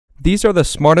These are the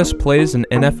smartest plays in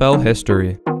NFL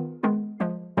history.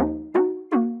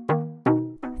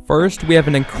 First, we have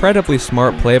an incredibly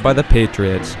smart play by the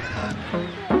Patriots.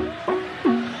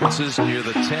 This is near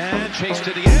the 10, chase to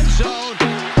the end zone.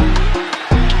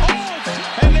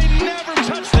 Oh, and they never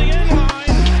touch the end line.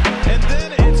 And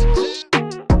then it's...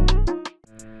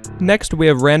 Next, we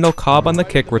have Randall Cobb on the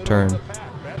kick return.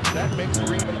 That makes the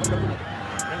read. Let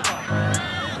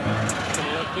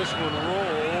this one roll.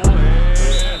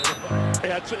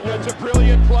 That's a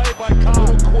brilliant play by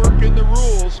Cobb. Quirk in the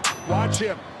rules. Watch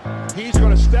him. He's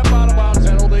going to step out of bounds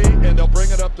penalty, and they'll bring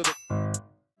it up to the...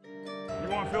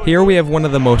 Here we have one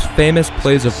of the most famous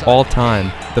plays of all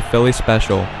time, the Philly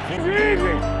Special. Easy.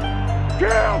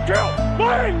 Kill.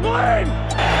 Lane. They're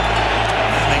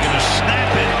going to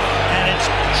snap it, and it's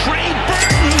Trey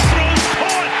Burton who throws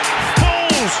caught.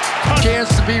 Foles. Chance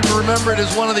to be remembered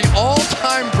as one of the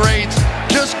all-time greats,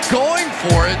 just going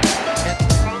for it.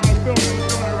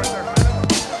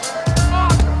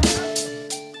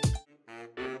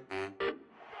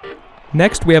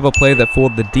 Next, we have a play that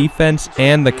fooled the defense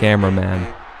and the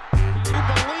cameraman.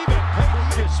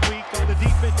 This week on the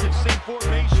defensive sync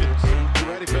formations. You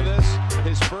ready for this?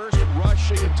 His first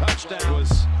rushing touchdown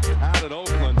was out at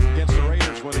Oakland against the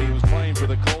Raiders when he was playing for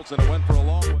the Colts, and it went for a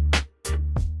long one.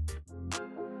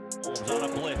 On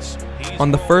a blitz.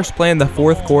 On the first play in the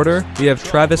fourth quarter, we have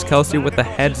Travis Kelce with the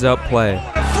heads-up play.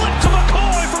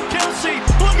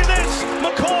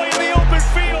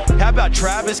 How about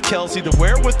Travis Kelce, the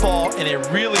wherewithal, and a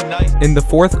really nice... In the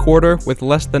fourth quarter, with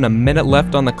less than a minute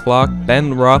left on the clock,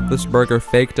 Ben Roethlisberger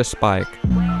faked a spike.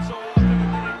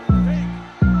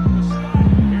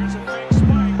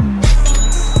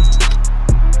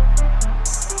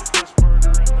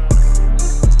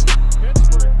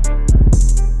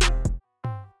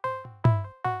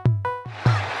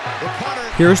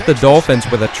 Here's the Dolphins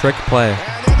with a trick play.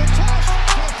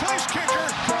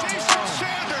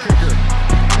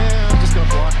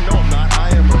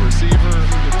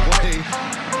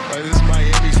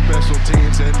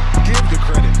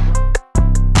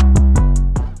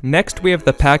 Next, we have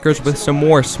the Packers with some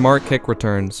more smart kick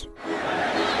returns.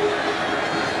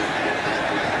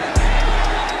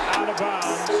 Out of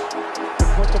bounds.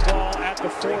 Put the ball at the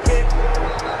 40.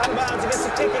 Out of bounds against the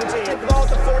kicking team. The ball at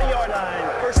the 40-yard line.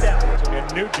 First down.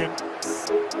 And Nugent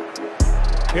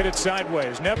hit it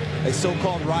sideways. A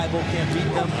so-called rival can't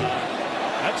beat them.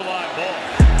 That's a live ball.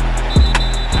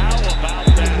 How about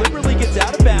that? Liberally gets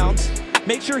out of bounds,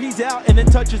 make sure he's out, and then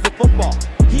touches the football.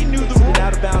 He knew the rule.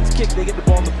 Out of bounds kick, they get the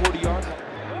ball on the 40-yard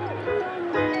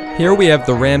line. Here we have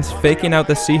the Rams faking out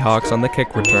the Seahawks on the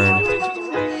kick return.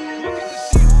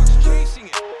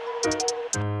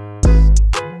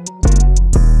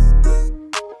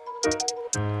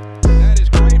 That is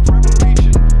great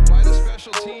preparation by the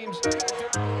special teams.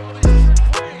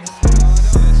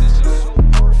 This is just so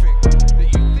perfect that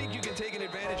you think you can take an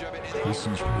advantage of it.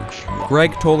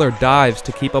 Greg Toller dives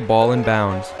to keep a ball in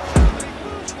bounds.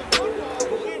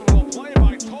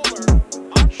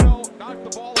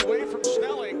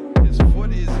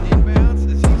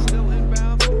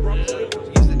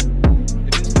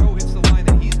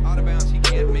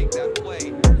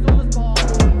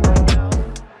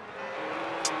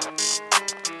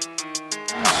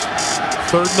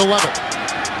 Third and 11.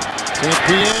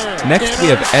 Next, we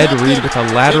have Ed Reed with a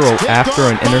lateral after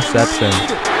an interception.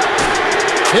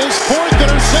 His fourth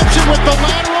interception with the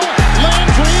lateral.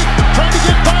 Landry trying to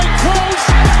get by Gross.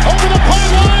 Over the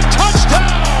pylon.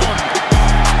 Touchdown.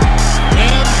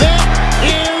 And that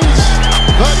is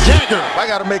the dagger. I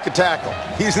got to make a tackle.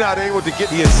 He's not able to get.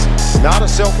 He is not a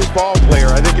selfish ball player.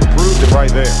 I think it proved it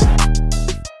right there.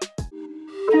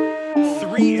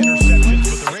 3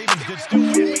 interceptions, but the Ravens did still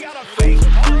win. We got a fake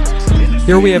punt.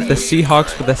 Here we have the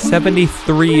Seahawks with a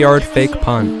 73-yard fake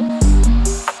punt.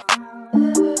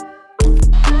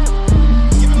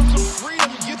 Giving him some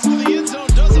freedom, gets to the end zone,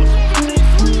 does a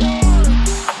 53-yard.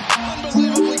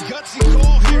 Unbelievably gutsy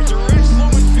call here. Direct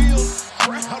flowing field.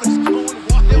 Crowd is going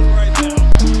wild right now.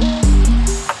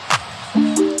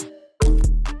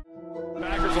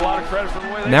 Packers a lot of credit for the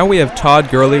way they... Now we have Todd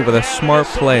Gurley with a smart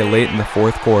play late in the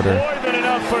fourth quarter. More than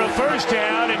enough for a first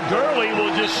down, and Gurley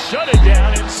will just shut it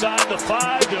down inside the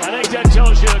 5. I think that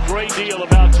tells you a great deal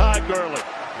about Todd Gurley.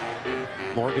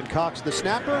 Morgan Cox, the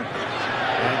snapper,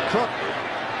 and Cook.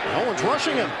 No one's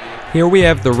rushing him. Here we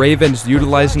have the Ravens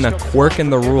utilizing a quirk in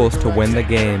the rules to win the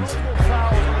game. End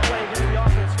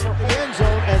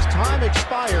zone as time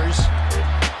expires.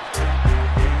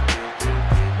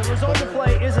 The result of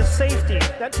play is a safety.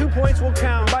 That 2 points will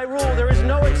count. By rule, there is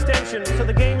no extension, so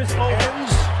the game is over.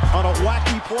 Ends on a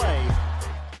wacky play.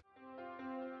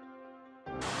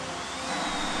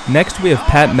 Next, we have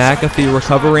Pat McAfee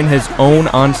recovering his own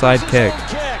onside kick.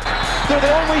 They're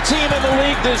the only team in the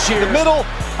league this year. The middle,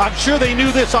 I'm sure they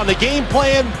knew this on the game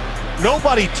plan.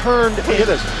 Nobody turned. Look at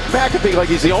this. McAfee like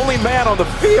he's the only man on the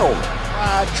field.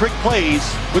 Trick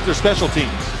plays with their special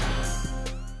teams.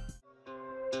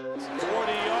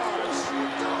 40 yards.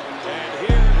 And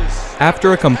here is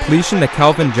After a completion to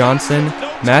Calvin Johnson,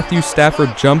 Matthew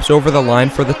Stafford jumps over the line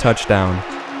for the touchdown.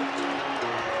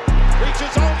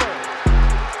 reaches over.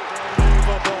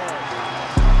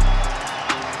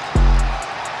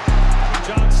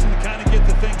 Johnson to kind of get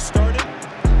the thing started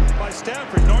by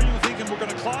Stafford. Nor you thinking we're going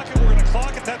to clock it.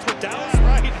 That's what Dallas,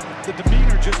 right? The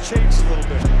demeanor just changed a little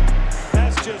bit.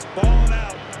 That's just balling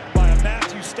out by a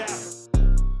Matthew Stafford.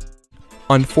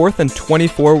 On 4th and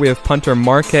 24, we have punter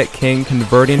Marquette King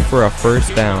converting for a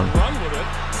first down. Run with it.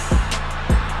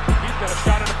 He's got a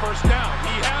shot at a first down.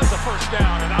 He has a first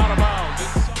down and out of bounds.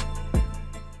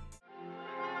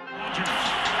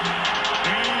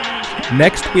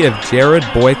 Next, we have Jared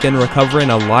Boykin recovering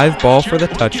a live ball for the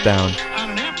touchdown. On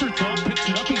an afterthought, picks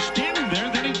it up. He's standing there.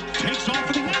 Then he takes off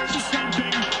for the ends of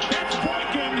something. That's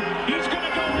Boykin. He's going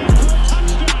to go in for a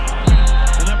touchdown.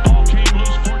 And that ball came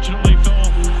loose. Fortunately, fell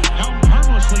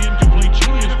harmlessly incomplete.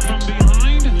 Julius from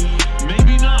behind.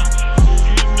 Maybe not.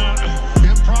 In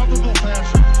improbable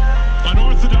fashion.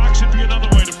 Unorthodox would be another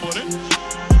way to put it.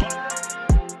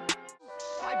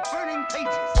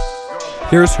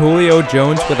 Here's Julio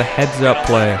Jones with a heads-up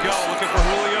play. Looking for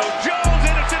Julio Jones,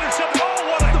 and it's intercepted. Oh,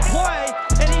 what a play!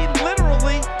 And he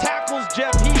literally tackles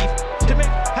Jeff Heath to make.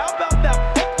 How about that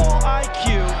football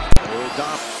IQ?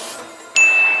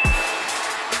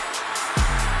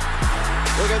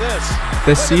 Look at this.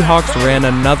 The Seahawks ran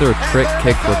another trick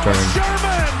kick return.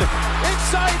 Sherman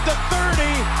inside the 30.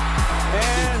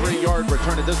 And 3-yard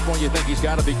return. At this point, you think he's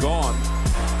got to be gone.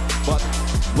 But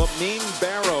Lamine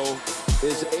Barrow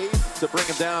is able to bring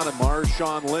him down, and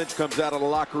Marshawn Lynch comes out of the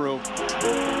locker room.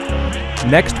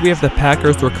 Next, we have the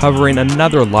Packers recovering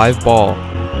another live ball.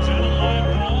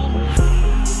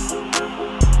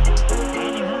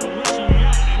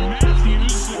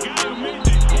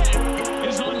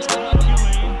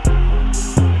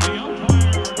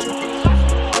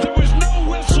 there was no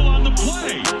whistle on the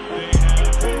play.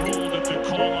 They have ruled that the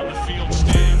call on the field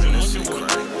stands. And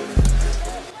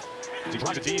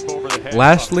look at Deep over the head.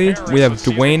 Lastly, we have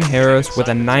Dwayne Harris with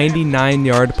a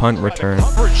 99-yard punt return.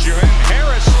 Coverage,